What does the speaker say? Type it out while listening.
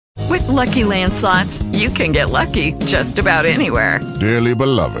Lucky Land Slots, you can get lucky just about anywhere. Dearly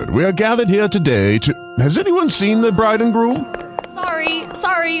beloved, we are gathered here today to... Has anyone seen the bride and groom?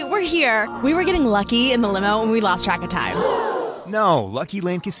 Sorry, we're here. We were getting lucky in the limo and we lost track of time. No, Lucky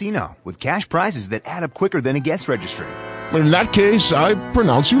Land Casino, with cash prizes that add up quicker than a guest registry. In that case, I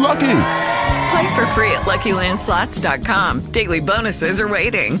pronounce you lucky. Play for free at LuckyLandSlots.com. Daily bonuses are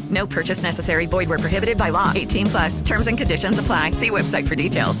waiting. No purchase necessary. Void where prohibited by law. 18+. Terms and conditions apply. See website for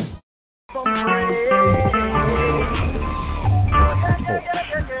details.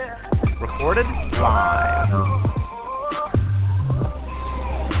 Recorded live.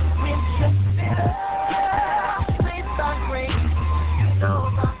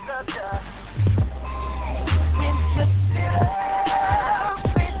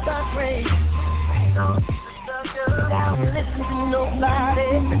 Listen to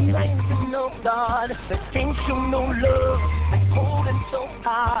nobody, to no God, that can't show no love, that hold it so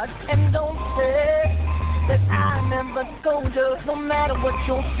hard, and don't say that I never told you, no matter what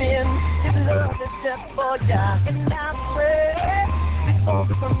your sin, His love is just for ya, and I pray, before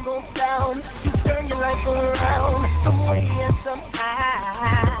the sun goes down, you turn your life around, some way and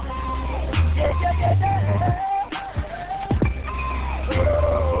somehow, yeah.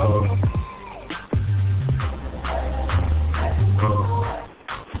 Oh.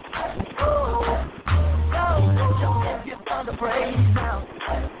 The praise now.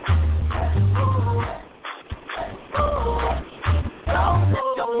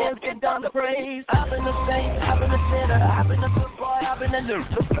 Your hands get down to praise. I've been a saint, I've been a sinner, I've been a good boy, I've been a new.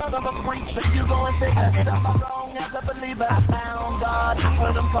 The son of a preacher, you go and figure. Am I wrong as a believer? I found God,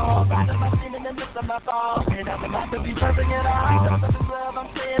 heard him call. Right in my sin in the midst of my fall. It doesn't have to be perfect at all. Just for His love, I'm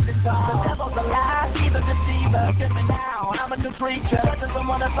standing tall. The devil's a lie, he's a deceiver. Get me now, I'm a new creature. Touching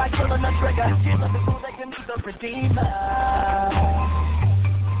someone that's like pulling a trigger. Killing before they can meet the Redeemer.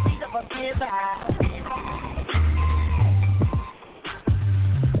 He's a forgiver.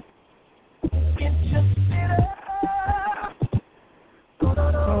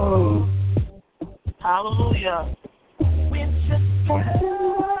 Oh. Hallelujah.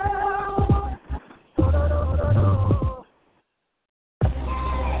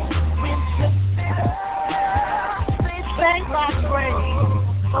 Thank God,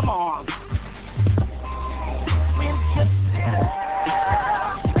 praise. Come on.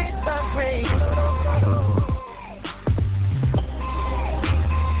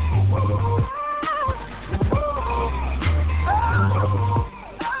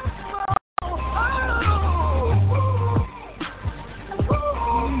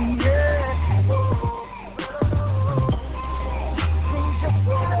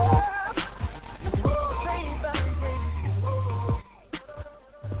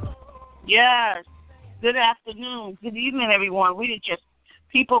 Yes. Good afternoon. Good evening, everyone. We just,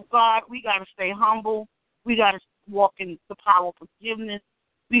 people of God, we got to stay humble. We got to walk in the power of forgiveness.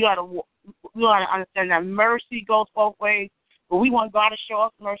 We got to understand that mercy goes both ways. But we want God to show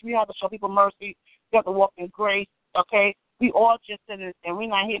us mercy. We have to show people mercy. We have to walk in grace, okay? We all just in it, and we're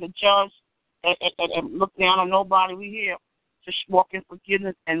not here to judge and look down on nobody. We're here to walk in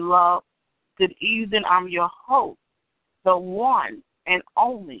forgiveness and love. Good evening. I'm your host, the one and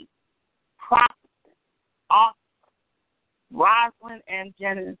only Prophet, Author, Rosalind and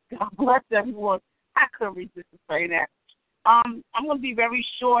Jennings. God bless everyone. I couldn't resist to say that. I'm going to be very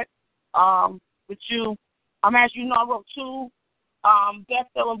short with you. As you know, I wrote two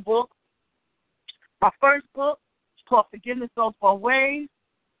best-selling books. My first book is called Forgiveness Goes Both Ways.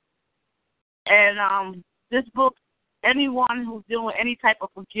 And this book, anyone who's doing any type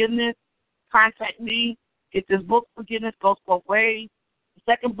of forgiveness, contact me. Get this book, Forgiveness Goes Both Ways. The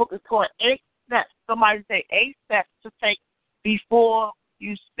second book is called 8 Steps. Somebody say 8 Steps to take before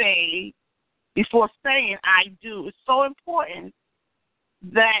saying I do. It's so important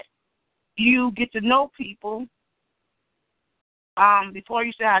that you get to know people before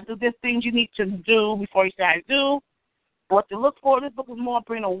you say I do. There's things you need to do before you say I do. What to look for. This book is more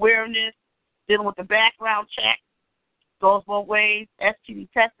bringing awareness, dealing with the background check, goes both ways. STD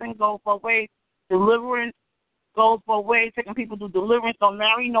testing goes both ways. Deliverance goes both ways. Taking people to deliverance. Don't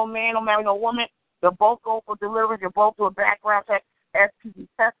marry no man, don't marry no woman. They'll both go for deliverance. They'll both do a background check. STD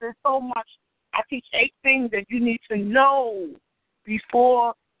testing. So much. I teach 8 things that you need to know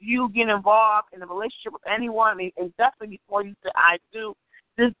before you get involved in a relationship with anyone, and definitely before you say I do.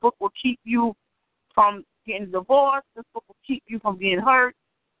 This book will keep you from getting divorced. This book will keep you from being hurt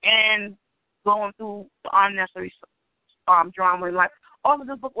and going through the unnecessary drama in life. Also,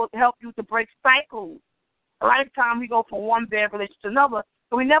 this book will help you to break cycles. A lot of times we go from one bad relationship to another,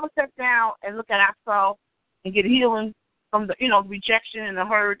 so we never sit down and look at ourselves and get healing from the rejection and the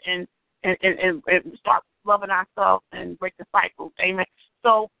hurt and and start loving ourselves and break the cycle. Amen.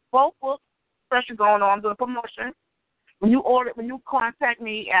 So both books, special going on, doing promotion. When you contact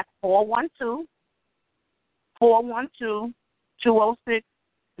me at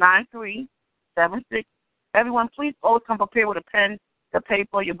 412-206-9376. Everyone, please always come prepared with a pen, the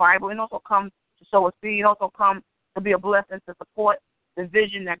paper, your Bible, and also come to sow a seed. Also come to be a blessing to support the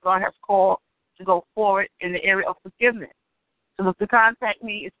vision that God has called to go forward in the area of forgiveness. So to contact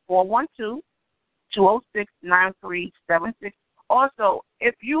me is 412-206-9376. Also,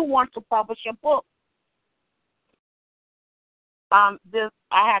 if you want to publish a book, I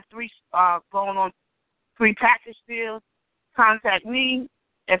have three going on, 3 package deals. Contact me.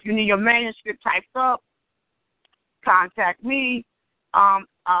 If you need your manuscript typed up, contact me. I'm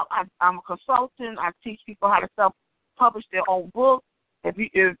a consultant. I teach people how to self-publish their own book.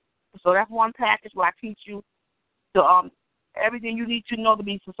 So that's one package where I teach you everything you need to know to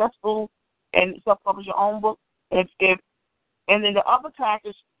be successful and self-publish your own book. And then the other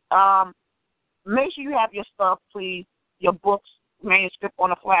package, make sure you have your stuff, please, your books, manuscript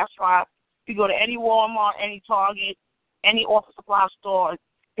on a flash drive. You go to any Walmart, any Target, any office supply store.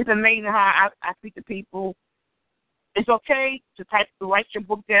 It's amazing how I speak to people. It's okay to write your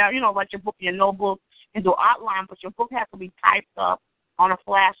book down, write your book in your notebook and do outline, but your book has to be typed up on a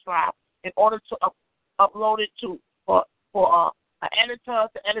flash drive in order to upload it for an editor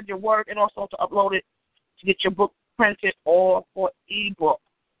to edit your work, and also to upload it to get your book printed or for ebook.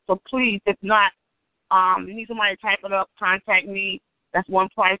 So please, if not, you need somebody to type it up, contact me. That's one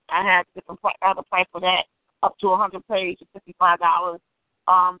price. I have other price for that, up to 100 pages, $55.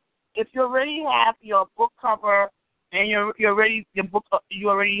 If you already have your book cover and you already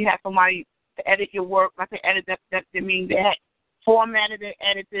have somebody to edit your work, like they edit that means they had formatted it,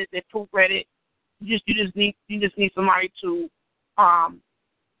 edited, they proofread it. You just need somebody to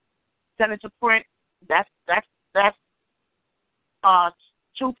send it to print. That's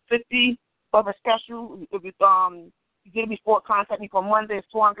 $250 for the special. If you get it before, contact me for Monday. It's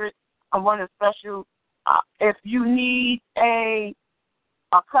 $200. I'm running a special. If you need a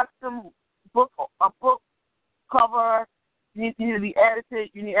custom book, a book cover, you need to be edited.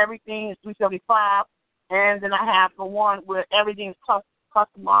 You need everything. It's $375. And then I have the one where everything's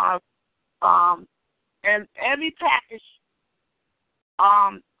customized. And every package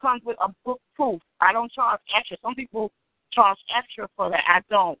comes with a book proof. I don't charge extra. Some people charge extra for that. I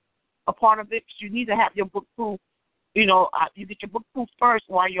don't. A part of it, you need to have your book proof. You get your book proof first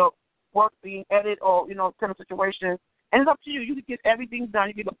while your work being edited or, kind of situation. And it's up to you. You can get everything done.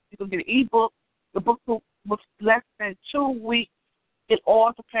 You can get an e-book. The book proof was less than 2 weeks. It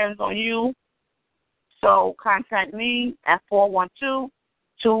all depends on you. So contact me at 412-206-9376,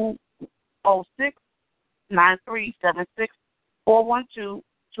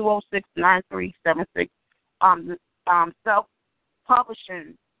 412-206-9376.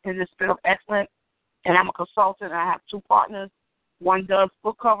 Self-publishing is the spirit of excellence, and I'm a consultant. I have 2 partners. One does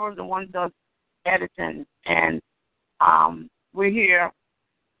book covers and one does editing. And we're here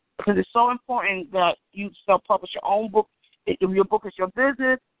because it's so important that you self-publish your own book. If your book is your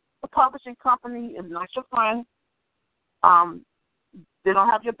business, the publishing company is not your friend. They don't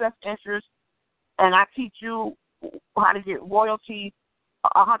have your best interest. And I teach you how to get royalty,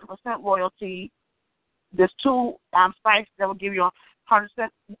 100% royalty. There's 2 sites that will give you 100%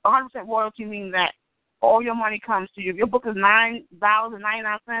 royalty, meaning that all your money comes to you. If your book is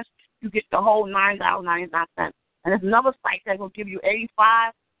 $9.99, you get the whole $9.99. And there's another site that will give you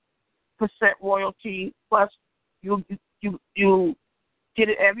 85% royalty, plus you get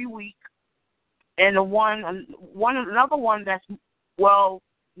it every week. And another one that's well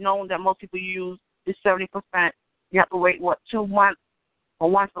known that most people use is 70%. You have to wait 2 months or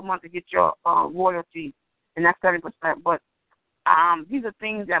once a month to get your royalty, and that's 70%. But these are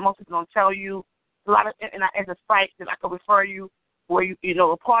things that most people don't tell you. A lot of, and as a site that I can refer you, where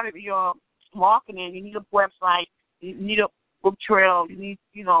a part of your marketing, you need a website, you need a book trail, you need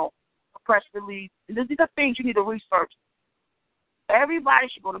a press release. And these are things you need to research. Everybody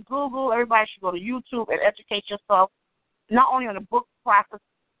should go to Google. Everybody should go to YouTube and educate yourself, not only on the book process,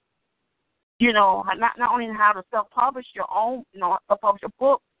 not only how to self-publish your own, self-publish a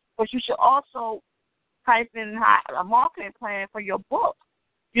book, but you should also type in a marketing plan for your book.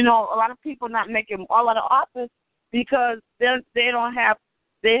 A lot of people not making a lot of authors because they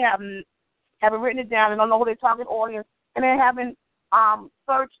haven't written it down and don't know who their target audience, and they haven't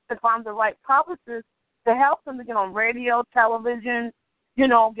searched to find the right publicist to help them to get on radio, television,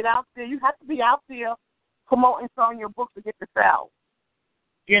 get out there. You have to be out there promoting, selling your book to get the sales.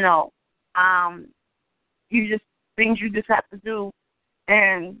 Things you just have to do.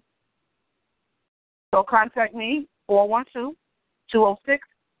 And So contact me, 412-206-9376.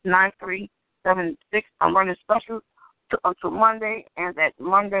 I'm running special until Monday, and that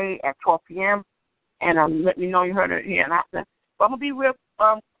Monday at 12 p.m. And let me know you heard it here and after. But I'm going to be real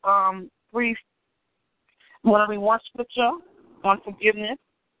brief. I'm going to read one scripture on forgiveness,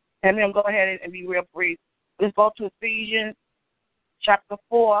 and then go ahead and be real brief. Let's go to Ephesians chapter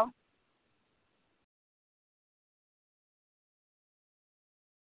 4.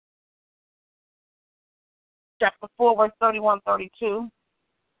 Chapter 4, verse 31-32.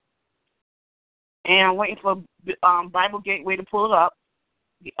 And I'm waiting for Bible Gateway to pull it up.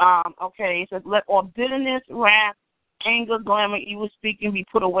 Okay, it says, let all bitterness, wrath, anger, glamour, evil speaking be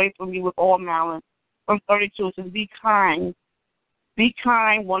put away from you with all malice. Verse 32, it says, be kind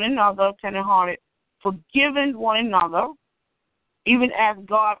one another, tender-hearted, forgiving one another, even as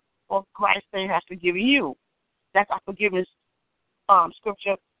God or Christ has forgiven you. That's our forgiveness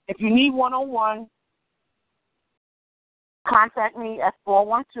scripture. If you need 101, contact me at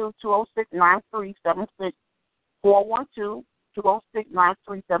 412-206-9376,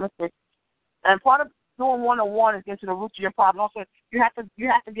 412-206-9376. And part of doing 101 is getting to the root of your problem. Also, you have to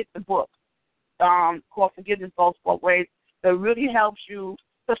get the book called Forgiveness Goes Both Ways that really helps you.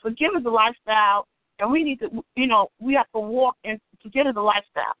 Because forgiveness is a lifestyle, and we need to, we have to walk in forgiveness is a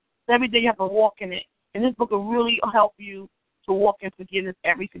lifestyle. So every day you have to walk in it. And this book will really help you to walk in forgiveness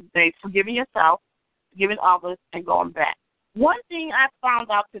every single day, forgiving yourself, forgiving others, and going back. One thing I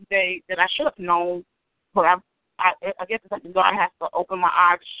found out today that I should have known, but I guess it's like God has to open my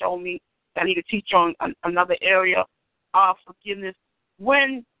eyes to show me that I need to teach on another area of forgiveness.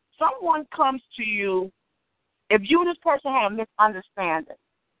 When someone comes to you, if you and this person have a misunderstanding,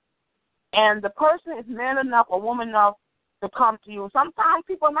 and the person is man enough or woman enough to come to you, sometimes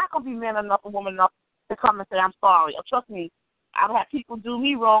people are not going to be man enough or woman enough to come and say, I'm sorry. Or trust me, I've had people do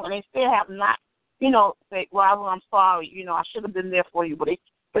me wrong, and they still have not, say, well, I'm sorry, I should have been there for you. But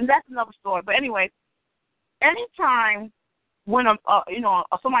that's another story. But anyway, anytime when,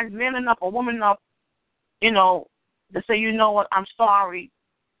 somebody's man enough or woman enough, to say, you know what, I'm sorry,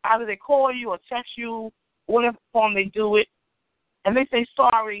 either they call you or text you, whatever form they do it, and they say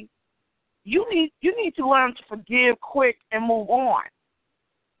sorry, you need to learn to forgive quick and move on.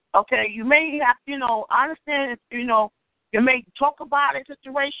 Okay, you may have, I understand, you may talk about a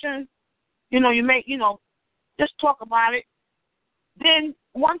situation, you may, just talk about it. Then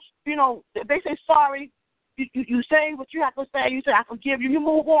once, if they say sorry, you say what you have to say. You say, I forgive you. You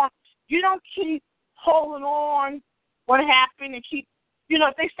move on. You don't keep holding on what happened and keep,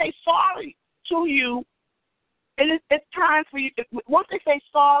 if they say sorry to you, and it's time for you. Once they say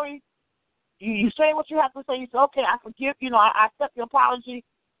sorry, you say what you have to say. You say, okay, I forgive, I accept your apology.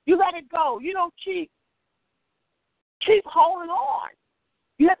 You let it go. You don't keep holding on.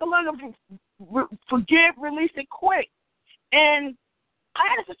 You have to learn to forgive, release it quick. And I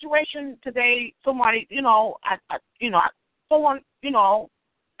had a situation today. Somebody, someone,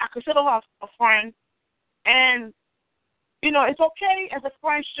 I consider her a friend, and it's okay as a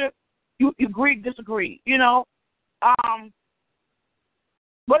friendship. You agree, disagree,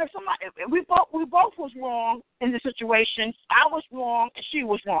 But if we both was wrong in the situation. I was wrong and she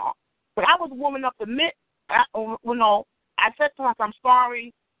was wrong. But I was a woman enough to admit, I said to her, I'm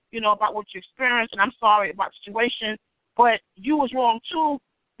sorry, about what you experienced, and I'm sorry about the situation. But you was wrong too,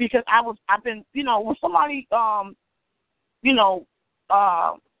 because I've been, when somebody, have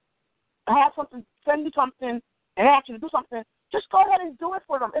something, send you something, and ask you to do something, just go ahead and do it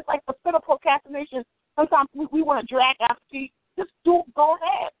for them. It's like a bit of procrastination. Sometimes we want to drag our feet. Just go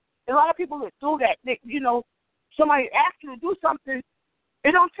ahead. A lot of people that do that, somebody asks you to do something,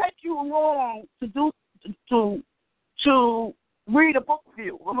 it don't take you long to read a book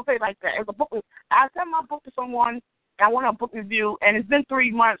review. I'm gonna say it like that. It's a book. I sent my book to someone, and I want a book review, and it's been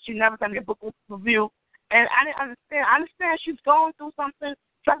 3 months. She never sent me a book review, and I didn't understand. I understand she's going through something.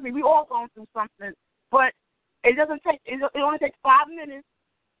 Trust me, we all going through something, but it doesn't take. It only takes 5 minutes.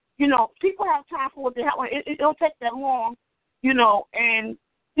 People have time for what they have. It don't take that long. And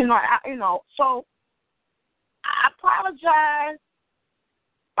so I apologize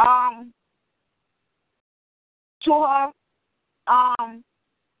to her,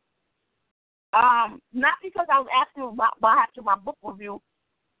 not because I was asking about after my book review,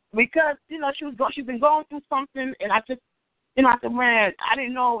 because she's been going through something, and I just I said, man, I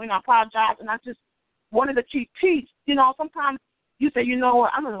didn't know, and I apologize, and I just wanted to keep peace. Sometimes you say,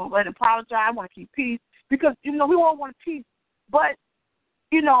 what, I'm gonna let apologize. I want to keep peace because we all want peace. But,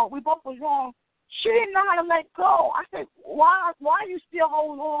 we both was wrong. She didn't know how to let go. I said, why are you still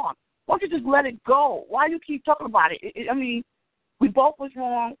holding on? Why don't you just let it go? Why do you keep talking about it? We both was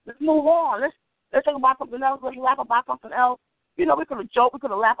wrong. Let's move on. Let's talk about something else. Let's laugh about something else. We could have joked. We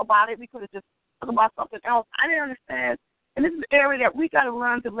could have laughed about it. We could have just talked about something else. I didn't understand. And this is an area that we got to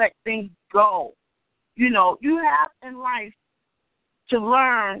learn to let things go. You have in life to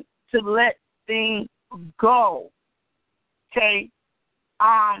learn to let things go. Okay?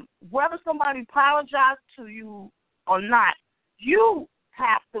 Whether somebody apologizes to you or not, you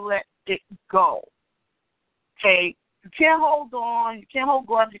have to let it go. Okay? You can't hold on. You can't hold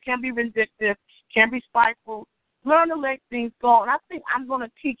grudge. You can't be vindictive. You can't be spiteful. Learn to let things go. And I think I'm going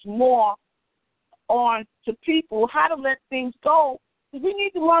to teach more on to people how to let things go. Because we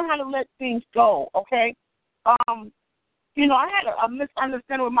need to learn how to let things go, okay? I had a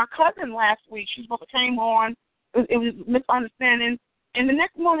misunderstanding with my cousin last week. She was supposed to came on. It was a misunderstanding. And the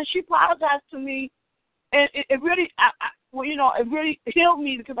next morning she apologized to me. And it really, it really healed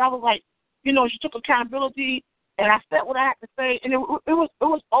me because I was like, she took accountability. And I said what I had to say, and it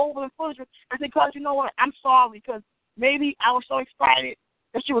was over and foolish. I said, because you know what, I'm sorry, because maybe I was so excited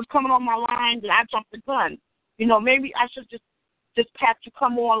that she was coming on my line that I jumped the gun. Maybe I should just have to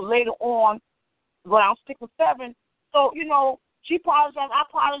come on later on when I'll stick with 7. So, she apologized, I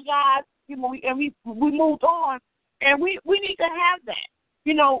apologized, and we moved on, and we need to have that.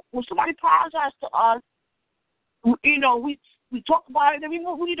 When somebody apologizes to us, we talk about it, and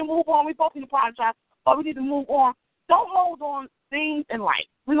we need to move on. We both need to apologize. But we need to move on. Don't hold on things in life.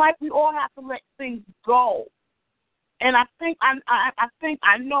 We all have to let things go. And I think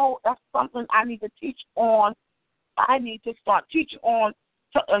I know that's something I need to teach on. I need to start teaching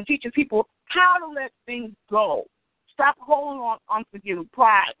teaching people how to let things go. Stop holding on unforgiving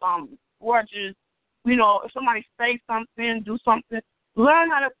pride, grudges. If somebody says something, do something,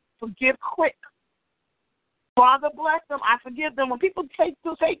 learn how to forgive quick. Father bless them. I forgive them. When people say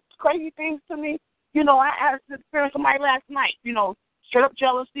crazy things to me, I had to experience somebody last night, straight up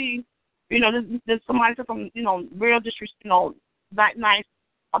jealousy. There's somebody said some, real disrespect, not nice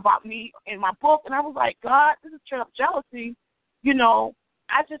about me in my book. And I was like, God, this is straight up jealousy. You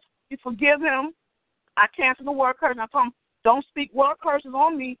forgive him. I cancel the word curse. And I told him, don't speak word curses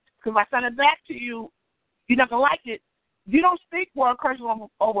on me because if I send it back to you, you're not going to like it. You don't speak word curses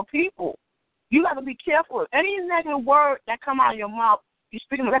over people. You got to be careful. Any negative word that come out of your mouth, you're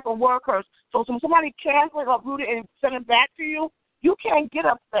speaking like a word curse. So when somebody cancel it, uproot it, and send it back to you, you can't get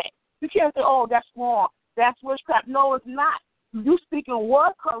upset. You can't say, oh, that's wrong. That's witchcraft. No, it's not. You speaking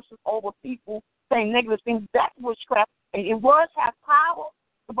word curses over people, saying negative things, that's witchcraft. And your words have power.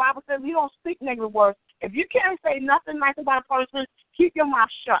 The Bible says you don't speak negative words. If you can't say nothing nice about a person, keep your mouth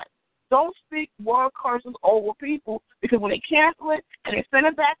shut. Don't speak word curses over people because when they cancel it and they send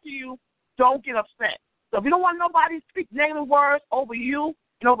it back to you, don't get upset. So if you don't want nobody to speak negative words over you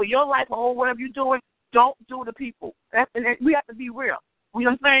and over your life or over whatever you're doing, don't do it to people. And we have to be real. You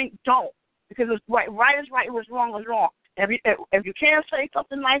know what I'm saying? Don't. Because it's right is right, it was wrong is wrong. If you can't say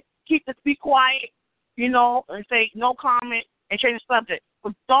something nice, be quiet, and say no comment and change the subject.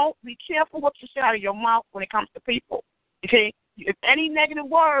 But don't be careful what you say out of your mouth when it comes to people. Okay? If any negative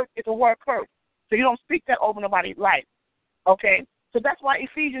word is a word curse. So you don't speak that over nobody's life. Okay? So that's why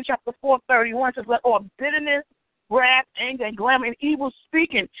Ephesians chapter 4:31 says, let all bitterness, wrath, anger, and glamour, and evil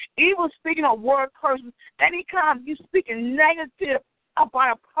speaking of word curses, any time you speaking negative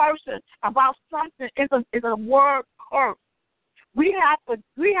about a person, about something, it's a word curse. We have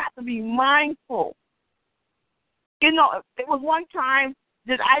to be mindful. It was one time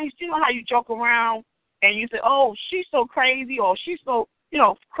that how you joke around and you say, oh, she's so crazy, or she's so,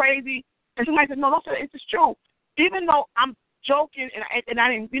 crazy. And somebody said, no, it's just true. Even though I'm joking and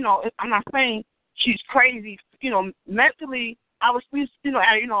I didn't, I'm not saying she's crazy, mentally, I was, in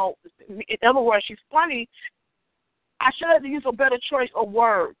other words, she's funny. I should have used a better choice of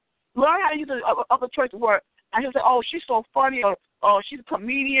words. Learn how to use other choice of words. I should say, oh, she's so funny, or she's a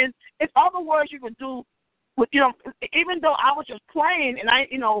comedian. It's other words you could do with, even though I was just playing and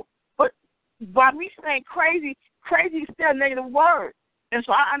but by me saying crazy is still a negative word. And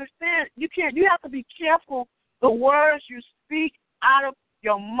so I understand you have to be careful the words you speak out of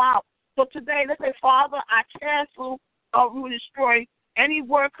your mouth. So today, let's say, Father, I cancel or root and destroy any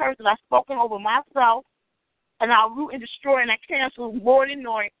word curse that I've spoken over myself, and I'll root and destroy and I cancel more than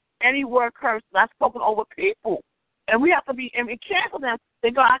knowing any word curse that I've spoken over people. And we have to and we cancel them. Say,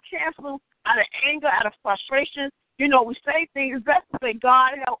 God, I cancel out of anger, out of frustration. We say things, it's best to say,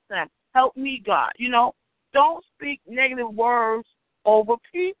 God, help them. Help me, God. Don't speak negative words over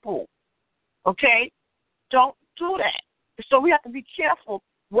people. Okay? Don't do that. So we have to be careful.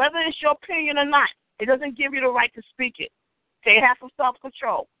 Whether it's your opinion or not, it doesn't give you the right to speak it. Okay? Have some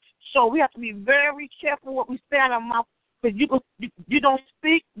self-control. So we have to be very careful what we say out of our mouth, Because you don't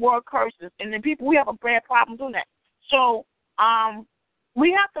speak word curses. And then people, we have a bad problem doing that. So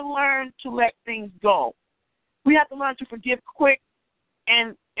we have to learn to let things go. We have to learn to forgive quick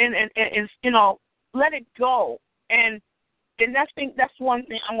and let it go. And that's one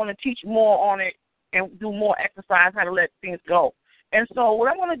thing I want to teach more on it and do more exercise, how to let things go. And so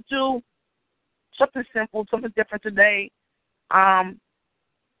what I want to do, something simple, something different today.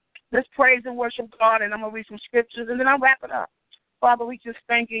 Let's praise and worship God, and I'm going to read some scriptures, and then I'll wrap it up. Father, we just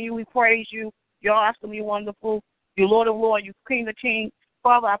thank you. We praise you. You're awesome. You're wonderful. You're Lord of Lords. You're King of Kings.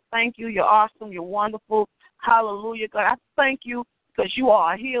 Father, I thank you. You're awesome. You're wonderful. Hallelujah, God. I thank you because you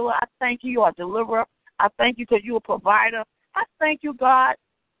are a healer. I thank you. You are a deliverer. I thank you because you're a provider. I thank you, God,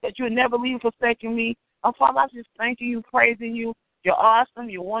 that you never leave forsaking me. Father, I just thank you, praising you. You're awesome.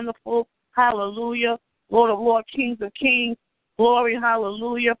 You're wonderful. Hallelujah. Lord of Lords, Kings of Kings. Glory,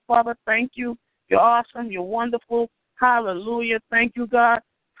 hallelujah. Father, thank you. You're awesome. You're wonderful. Hallelujah. Thank you, God.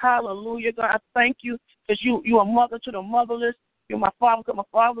 Hallelujah, God. I thank you because you are mother to the motherless. You're my father to my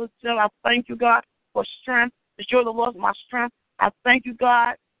fatherless. I thank you, God, for strength, that you're the Lord of my strength. I thank you,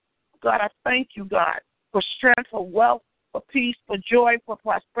 God. God, I thank you, God, for strength, for wealth, for peace, for joy, for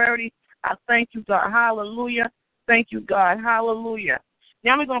prosperity. I thank you, God. Hallelujah. Thank you, God. Hallelujah.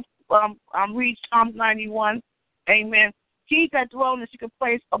 Now I'm going to read Psalm 91. Amen. He that dwells in the secret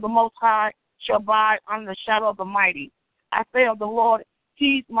place of the Most High shall abide under the shadow of the Mighty. I say of the Lord,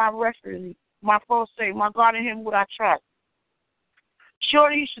 he's my refuge, my fortress, my God, in him would I trust.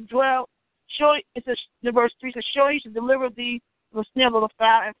 Surely he should dwell, surely, it says, the verse 3 says, surely he should deliver thee from the snare of the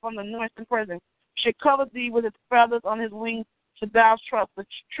fowl and from the noisome prison. Should cover thee with his feathers, on his wings should thou trust. The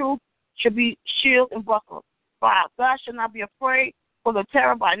truth should be shield and buckler. 5. Thou shalt not be afraid for the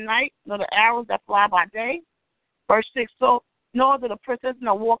terror by night, nor the arrows that fly by day. Verse 6, so nor do the princes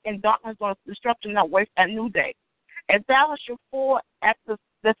nor walk in darkness, nor destruction not waste at noonday. And thou shalt fall at the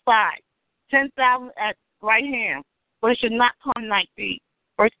side, 10,000 at right hand, but it should not come nigh thee.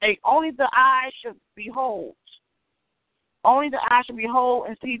 Verse 8, only the eye should behold. Only the eye should behold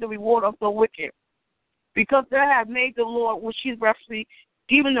and see the reward of the wicked. Because they have made the Lord, which he refuge,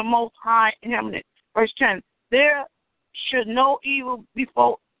 even the Most High inhabitant. Verse 10, there should no evil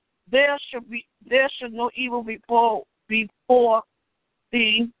before. There should no evil before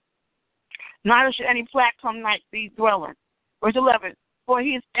thee, neither should any plague come nigh thee dwelling. Verse 11, for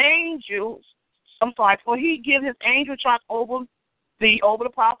he give his angel charge over thee, over the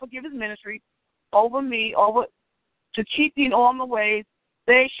power to give his ministry, over me, over to keep thee in all my ways.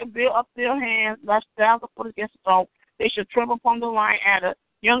 They shall build up their hands, lest thou foot against the stone. They shall trample upon the lion, adder,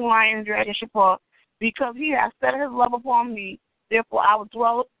 young lion, and dragon shall fall. Because he has set his love upon me, therefore I will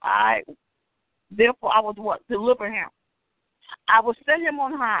deliver him. I will set him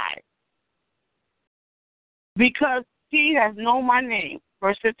on high, because he has known my name.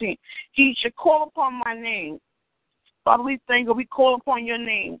 Verse 15, he shall call upon my name. Father, we thank you. We call upon your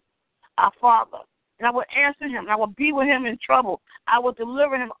name, our Father. And I will answer him. And I will be with him in trouble. I will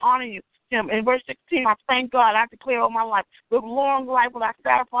deliver him, honor him. In verse 16, I thank God. I declare all my life. With long life will I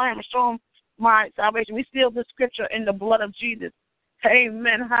satisfy him and show him my salvation. We seal this scripture in the blood of Jesus.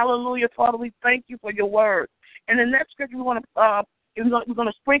 Amen. Hallelujah. Father, we thank you for your word. And the next scripture we're going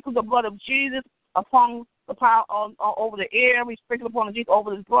to sprinkle the blood of Jesus upon the power over the air. We sprinkle upon the Jesus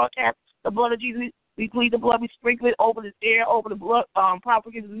over this broadcast. The blood of Jesus. We plead the blood. We sprinkle it over this air, over the blood, power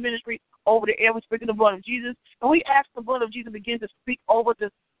for Jesus ministry, over the air. We sprinkle the blood of Jesus. And we ask the blood of Jesus begin to speak over this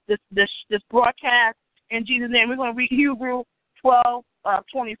broadcast in Jesus' name. We're going to read Hebrew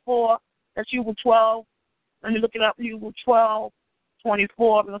 12:24. That's Hebrew 12. Let me look it up. Hebrew 12:24.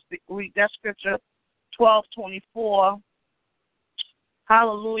 We're going to read that scripture. 12:24.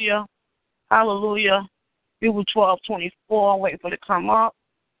 Hallelujah. Hallelujah. Hebrew 12:24. Waiting for it to come up.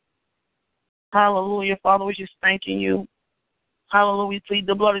 Hallelujah. Father, we're just thanking you. Hallelujah. We plead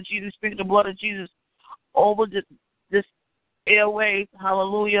the blood of Jesus. Speak the blood of Jesus over this airways.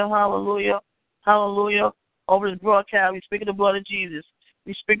 Hallelujah. Hallelujah. Hallelujah. Over this broadcast, we speak the blood of Jesus.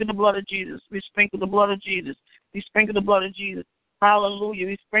 We speak the blood of Jesus. We sprinkle the blood of Jesus. We sprinkle the blood of Jesus. Hallelujah.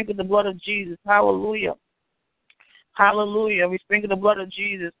 We sprinkle the blood of Jesus. Hallelujah. Hallelujah. We sprinkle the blood of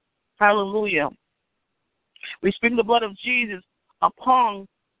Jesus. Hallelujah. We sprinkle the blood of Jesus upon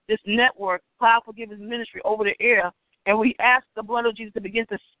this network, Power Forgiveness Ministry, over the air. And we ask the blood of Jesus to begin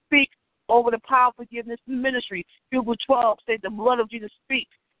to speak over the Power Forgiveness Ministry. Hebrew 12 says the blood of Jesus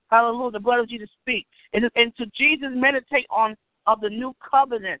speaks. Hallelujah. The blood of Jesus speaks. And to Jesus meditate on of the new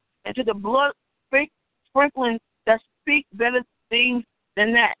covenant, and to the blood sprinkling that speak better things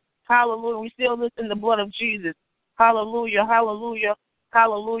than that. Hallelujah. We seal this in the blood of Jesus. Hallelujah. Hallelujah.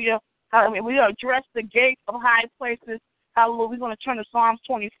 Hallelujah. Hallelujah. We address the gates of high places Hallelujah. We're going to turn to Psalms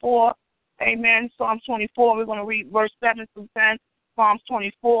 24. Amen. Psalms 24. We're going to read verse 7 through 10. Psalms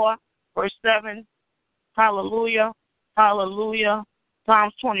 24, verse 7. Hallelujah. Hallelujah.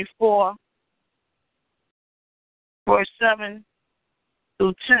 Psalms 24, verse 7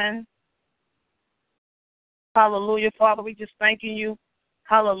 through 10. Hallelujah. Father, we just thanking you.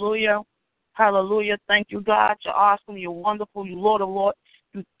 Hallelujah. Hallelujah. Thank you, God. You're awesome. You're wonderful. You're Lord of Lords.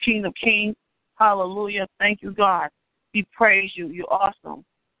 You're King of Kings. Hallelujah. Thank you, God. We praise you. You're awesome.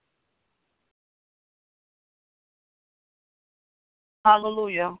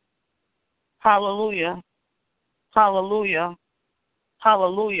 Hallelujah. Hallelujah. Hallelujah.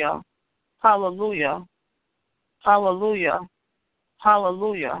 Hallelujah. Hallelujah. Hallelujah.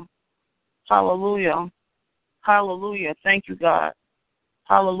 Hallelujah. Hallelujah. Hallelujah. Thank you, God.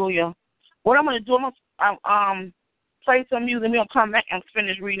 Hallelujah. What I'm going to do, I'm going to play some music, and we're going to come back and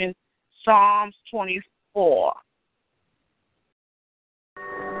finish reading Psalms 24.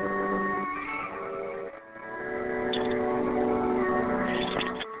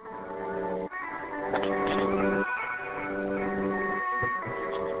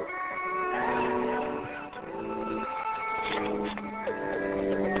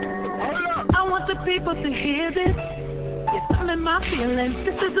 I want the people to hear this. It's all in my feelings.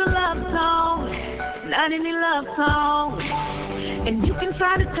 This is a love song, not any love song. And you can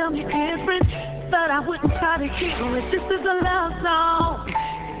try to tell me different, but I wouldn't try to hear it. This is a love song,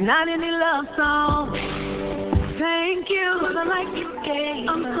 not any love song. Thank you for the life you gave.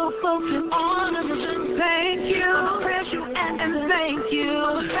 I'm so focused on everything. Thank you, praise you and thank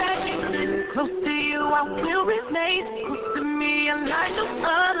you. Close to you, I will remain. Close to me, I'm like no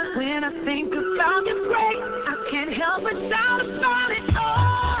other. When I think about your grace, I can't help but shout about it.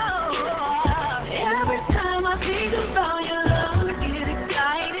 Oh, every time I think about your love, I get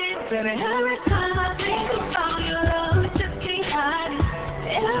excited. Baby, every time I think about your love, I just can't hide it.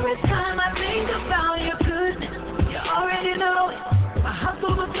 Every time I think about your goodness, you already know it. My heart's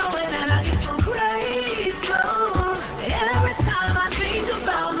overflowing and I get so grateful. Every time I think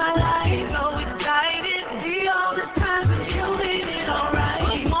about my life, so excited. See all the times that you made it alright.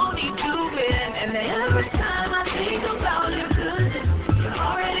 You won't need to win. And every time I think about your goodness, you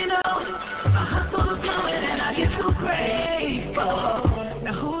already know it. My heart's overflowing and I get so grateful.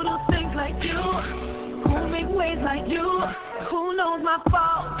 Now who do things like you? Who make ways like you? Who knows my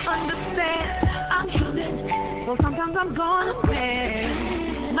fault? Understand, I'm human. So sometimes I'm gonna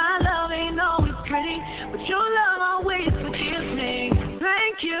sin. My love ain't always pretty, but your love always forgives me.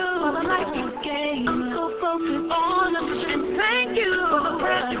 Thank you for the life you gave. I'm so focused on everything. Thank you for the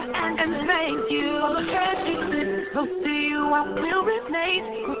precious and thank you for the precious. Close to you, I will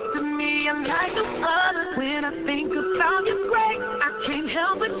remain. Close to me, I'm like no other. When I think about your grace, I can't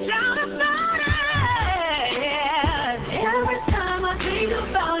help but shout about it. Yeah. Every time I think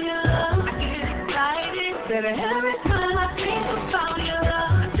about your love, I get excited. Baby, every time I think about your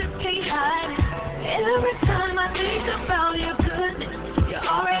love, I just can't hide it. Every time I think about your goodness, you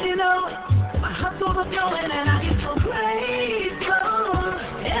already know it. My heart's overflowing and I get so grateful.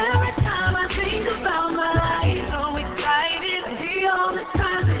 Every time I think about my life, so excited. See all the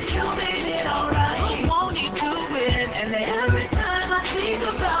times that you made it alright. You won't need to win. And every time I think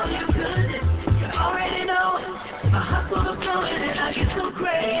about your goodness, you already know it. My heart's overflowing and I get so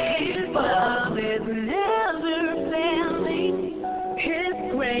grateful. Love is never failing. His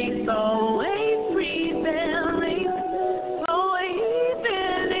grace always prevailing. So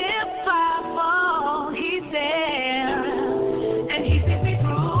even if I fall, He's there, and He sees me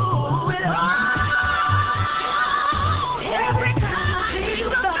through it all. Every time I think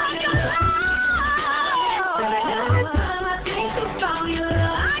about your love, every time I think about your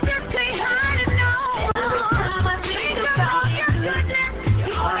love, I just can't hide it now. Every time I think about your goodness,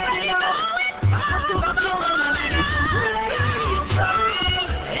 you already know it. My heart's overflowing and I get so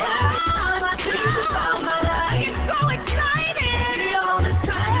grateful. Every time I think about my life, I'm so excited. All the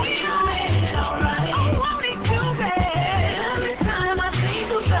time you made it alright. I won't be too bad. Every time I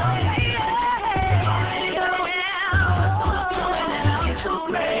think about it, I already know it. My heart's overflowing and I get so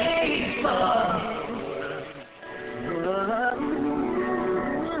grateful.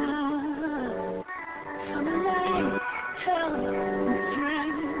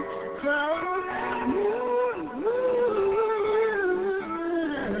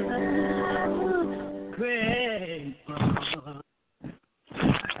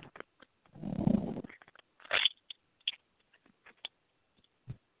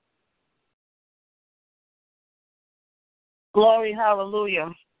 Glory, hallelujah.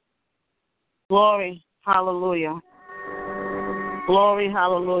 Glory, hallelujah. Glory,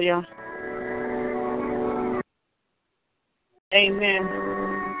 hallelujah. Amen.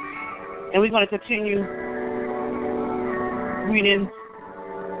 And we're going to continue reading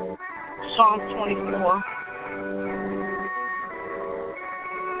Psalm 24.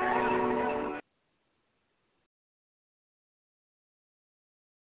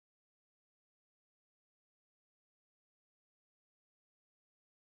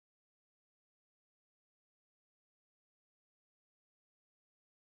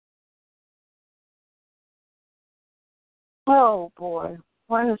 Oh, boy.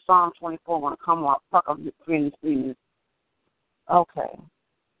 When is Psalm 24 going to come up? Fuck up your friends, please. Okay.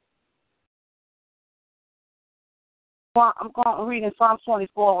 Well, I'm going to read in Psalm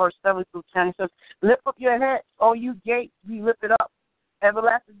 24, verse 7 through 10. It says, lift up your heads, O you gates, be lifted up.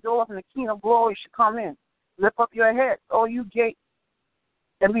 Everlasting doors, and the King of glory should come in. Lift up your heads, O you gates,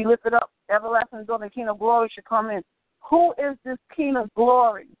 and be lifted up. Everlasting doors, and the King of glory should come in. Who is this King of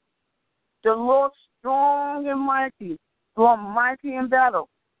glory? The Lord strong and mighty, Lord mighty in battle.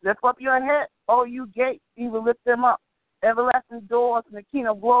 Lift up your head, O you gates, he will lift them up. Everlasting doors, and the King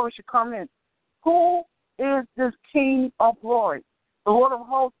of glory should come in. Who is this King of glory? The Lord of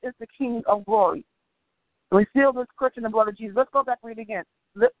hosts is the King of glory. We seal this scripture in the blood of Jesus. Let's go back and read it again.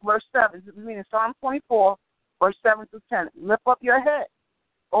 Verse 7, meaning Psalm 24, verse 7 through 10. Lift up your head,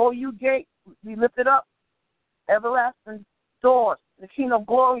 O you gates, be lifted up. Everlasting doors, the King of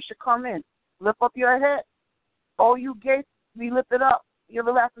glory should come in. Lift up your head, O you gates, be lifted up. The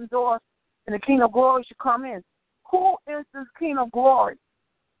everlasting doors, and the King of glory should come in. Who is this King of glory?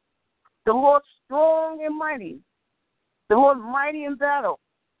 The Lord strong and mighty, the Lord mighty in battle.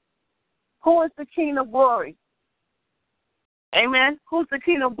 Who is the King of glory? Amen. Who's the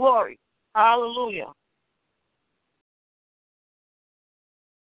King of glory? Hallelujah.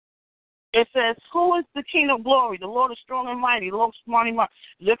 It says, who is the King of glory? The Lord is strong and mighty, the Lord is mighty and mighty.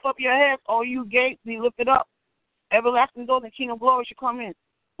 Lift up your heads, all you gates, be lifted up. Everlasting door, the King of glory should come in.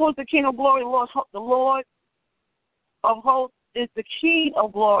 Who is the King of glory? The Lord of hosts is the King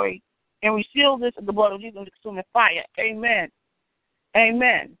of glory. And we seal this in the blood of Jesus and consuming fire. Amen.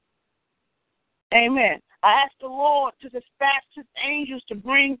 Amen. Amen. I ask the Lord to dispatch his angels to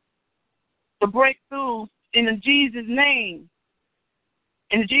bring the breakthroughs in Jesus' name.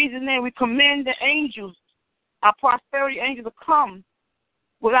 In Jesus' name, we commend the angels, our prosperity angels, to come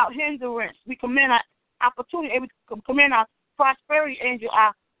without hindrance. We commend our opportunity, we commend our prosperity angel,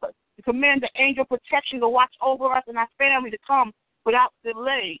 we commend the angel protection to watch over us and our family to come without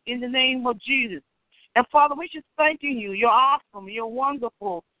delay in the name of Jesus. And Father, we're just thanking you. You're awesome. You're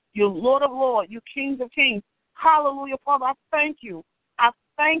wonderful. You're Lord of lords. You're King of kings. Hallelujah, Father. I thank you. I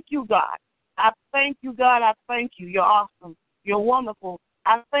thank you, God. I thank you, God. I thank you. You're awesome. You're wonderful.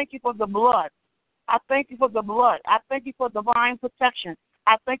 I thank you for the blood. I thank you for the blood. I thank you for divine protection.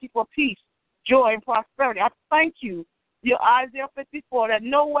 I thank you for peace, joy, and prosperity. I thank you, your Isaiah 54, that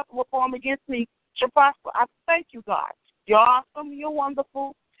no weapon will form against me shall prosper. I thank you, God. You're awesome. You're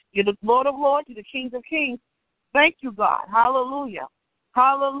wonderful. You're the Lord of lords. You're the King of kings. Thank you, God. Hallelujah.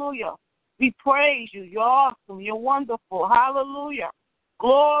 Hallelujah. We praise you. You're awesome. You're wonderful. Hallelujah.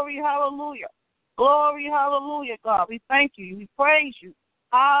 Glory, hallelujah. Glory, hallelujah, God. We thank you. We praise you.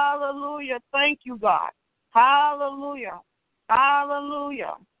 Hallelujah. Thank you, God. Hallelujah.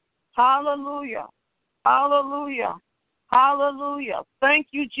 Hallelujah. Hallelujah. Hallelujah. Hallelujah. Thank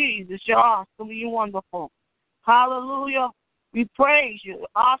you, Jesus. You're awesome. You're wonderful. Hallelujah. We praise you. You're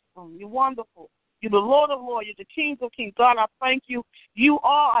awesome. You're wonderful. You're the Lord of lords. You're the King of kings. God, I thank you. You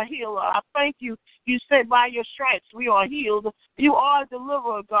are a healer. I thank you. You said by your stripes we are healed. You are a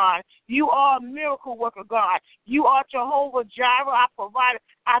deliverer, God. You are a miracle worker, God. You are Jehovah Jireh, our provider.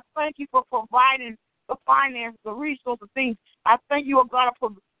 I thank you for providing the finance, the resources, things. I thank you, oh God,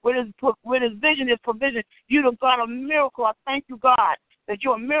 with his vision, his provision. You're the God of miracle. I thank you, God, that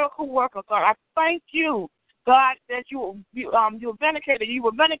you're a miracle worker, God. I thank you, God, that you vindicated. You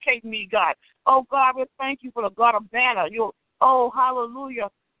will vindicate me, God. Oh, God, we thank you for the God of banner. Oh,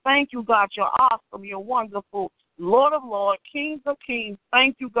 hallelujah. Thank you, God. You're awesome. You're wonderful. Lord of lords, kings of kings.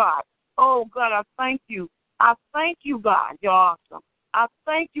 Thank you, God. Oh, God, I thank you. I thank you, God. You're awesome. I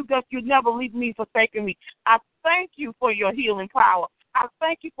thank you that you never leave me, forsaking me. I thank you for your healing power. I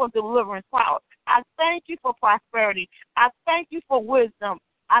thank you for deliverance power. I thank you for prosperity. I thank you for wisdom.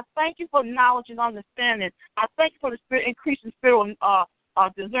 I thank you for knowledge and understanding. I thank you for the spirit, increasing spiritual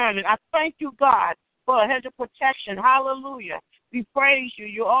discernment. I thank you, God, for a hedge of protection. Hallelujah. We praise you.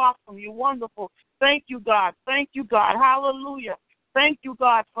 You're awesome. You're wonderful. Thank you, God. Thank you, God. Hallelujah. Thank you,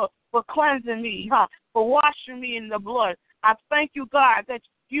 God, for cleansing me, for washing me in the blood. I thank you, God, that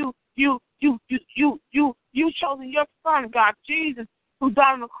you chosen your son, God, Jesus, who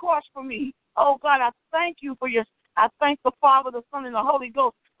died on the cross for me. Oh, God, I thank you for your I thank the Father, the Son, and the Holy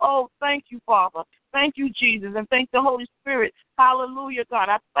Ghost. Oh, thank you, Father. Thank you, Jesus, and thank the Holy Spirit. Hallelujah, God.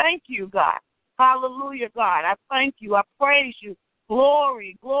 I thank you, God. Hallelujah, God. I thank you. I praise you.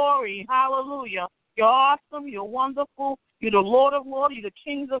 Glory, glory. Hallelujah. You're awesome. You're wonderful. You're the Lord of Lords. You're the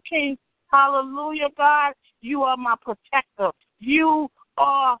King of Kings. Hallelujah, God. You are my protector. You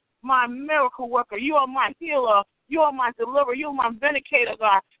are my miracle worker. You are my healer. You are my deliverer. You are my vindicator,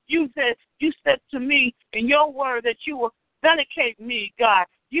 God. You said to me in your word that you will vindicate me, God.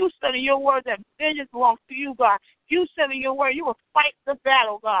 You said in your word that vengeance belongs to you, God. You said in your word you will fight the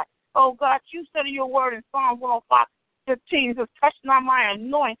battle, God. Oh, God, you said in your word in Psalm 105:15, says, touch not my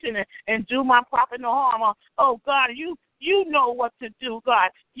anointing and do my prophet no harm. Oh, God, you know what to do, God.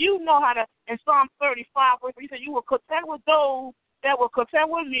 You know how to, in Psalm 35, where you said you will contend with those that will contend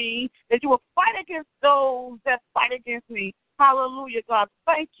with me, that you will fight against those that fight against me. Hallelujah, God.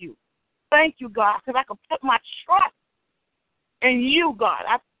 Thank you. Thank you, God, because I can put my trust in you, God.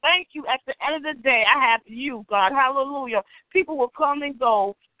 I thank you. At the end of the day, I have you, God. Hallelujah. People will come and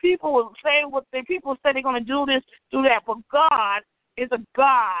go. People will say people say they're going to do this, do that. But God is a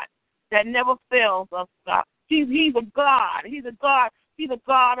God that never fails us, God. He's a God. He's a God. He's a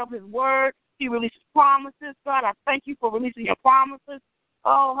God of his word. He releases promises, God. I thank you for releasing your promises.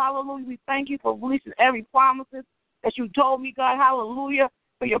 Oh, hallelujah. We thank you for releasing every promises that you told me, God. Hallelujah.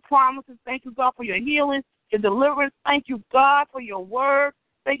 For your promises. Thank you, God, for your healing, your deliverance. Thank you, God, for your word.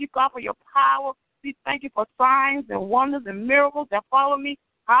 Thank you, God, for your power. We thank you for signs and wonders and miracles that follow me.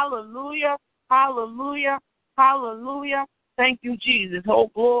 Hallelujah. Hallelujah. Hallelujah. Thank you, Jesus. Oh,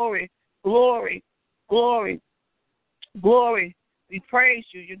 glory, glory, glory, glory. We praise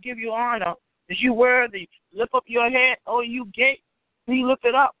you. You give you honor. Is you worthy? Lift up your head, oh, you gate. Be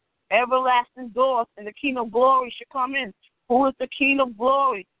lifted up. Everlasting doors, and the King of glory should come in. Who is the King of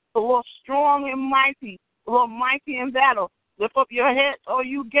glory? The Lord strong and mighty. The Lord mighty in battle. Lift up your head, oh,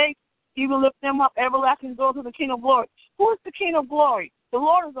 you gates. He will lift them up. Everlasting doors to the King of glory. Who is the King of glory? The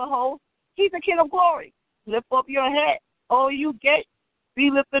Lord is the host. He's the King of glory. Lift up your head, oh, you gates. Be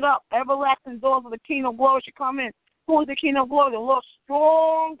lifted up. Everlasting doors of the King of glory should come in. Who is the King of glory? The Lord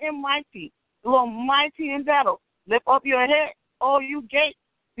strong and mighty. The Lord mighty in battle. Lift up your head, all you gates.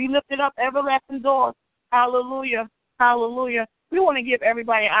 Be lifted up, everlasting doors. Hallelujah. Hallelujah. We want to give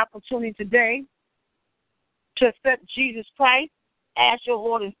everybody an opportunity today to accept Jesus Christ as your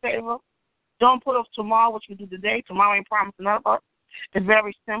Lord and Savior. Don't put off tomorrow what you do today. Tomorrow ain't promised none of us. It's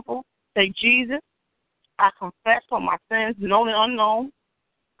very simple. Say, Jesus, I confess for my sins, known and unknown,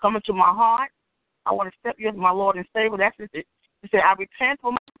 come into my heart. I want to accept you as my Lord and Savior. That's it. He said, I repent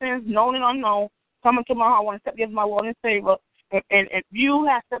for my sins, known and unknown. Come into my heart. I want to accept you as my Lord and Savior. And if you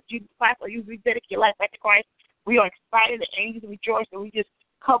have accepted Jesus Christ or you rededicate your life back to Christ, we are excited. The angels rejoice, and we just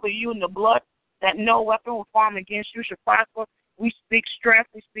cover you in the blood, that no weapon will form against you should prosper. We speak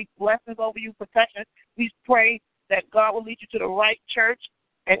strength. We speak blessings over you, protection. We pray that God will lead you to the right church,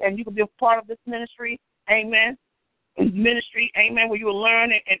 and you can be a part of this ministry. Amen. Ministry, amen, where you will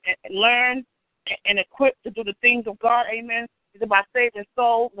learn and learn and equipped to do the things of God. Amen. It's about saving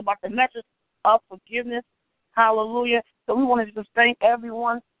souls. It's about the message of forgiveness. Hallelujah. So we wanted to just thank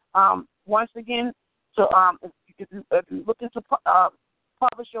everyone once again. So if you're looking to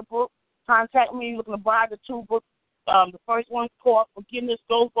publish your book, contact me. You're looking to buy the two books. The first one's called Forgiveness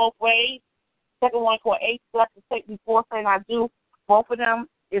Goes Both Ways. Second one called 8 Steps to Take Before Saying I Do. Both of them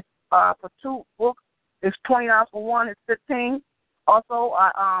is for two books. It's $20 for one. It's $15. Also,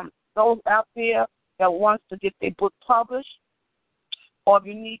 those out there that wants to get their book published, or if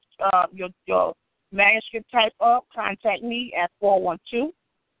you need your manuscript typed up, contact me at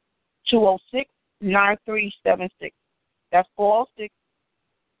 412-206-9376. That's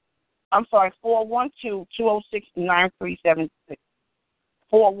 412-206-9376.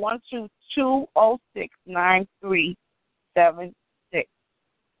 412-206-9376.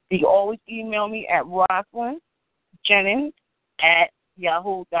 You can always email me at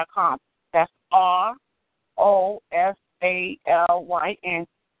RosalynJennings@yahoo.com. That's ROSALYN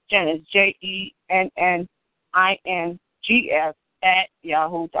Jennings, JENNINGS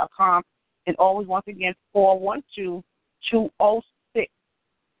and always once again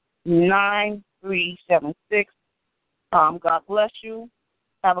 412-206-9376. God bless you.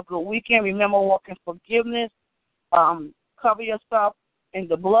 Have a good weekend. Remember, walk in forgiveness. Cover yourself in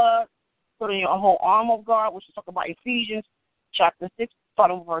the blood. Put in your whole armor of God, which is talk about Ephesians chapter 6,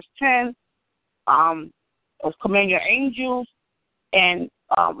 starting with verse 10. Command your angels, and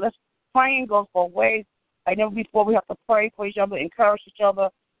let's praying goes both ways. Like never before, we have to pray for each other, encourage each other.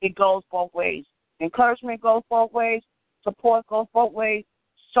 It goes both ways. Encouragement goes both ways. Support goes both ways.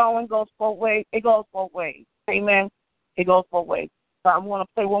 Sowing goes both ways. It goes both ways. Amen. It goes both ways. So I'm going to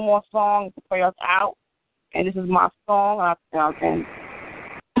play one more song to pray us out. And this is my song. I'll end.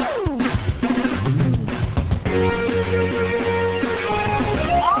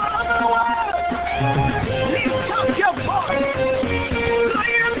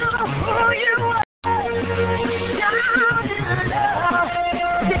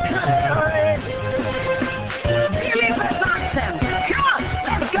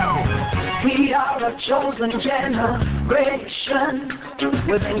 We are a chosen generation.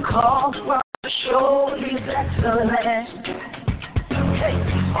 We've been called to show His excellence. Hey,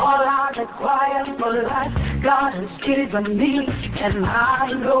 all I require for life, God has given me, and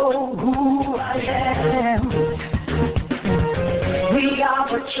I know who I am. We are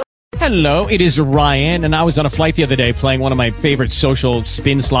a chosen. Hello, it is Ryan, and I was on a flight the other day playing one of my favorite social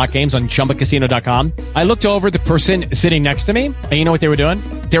spin slot games on ChumbaCasino.com. I looked over at the person sitting next to me, and you know what they were doing?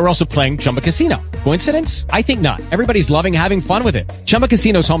 They were also playing Chumba Casino. Coincidence? I think not. Everybody's loving having fun with it. Chumba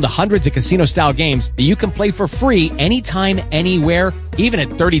Casino is home to hundreds of casino-style games that you can play for free anytime, anywhere, even at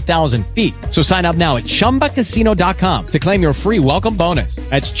 30,000 feet. So sign up now at ChumbaCasino.com to claim your free welcome bonus.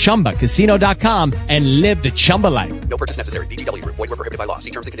 That's ChumbaCasino.com and live the Chumba life. No purchase necessary. VGW. Void where prohibited by law.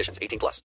 See terms and conditions. 18+.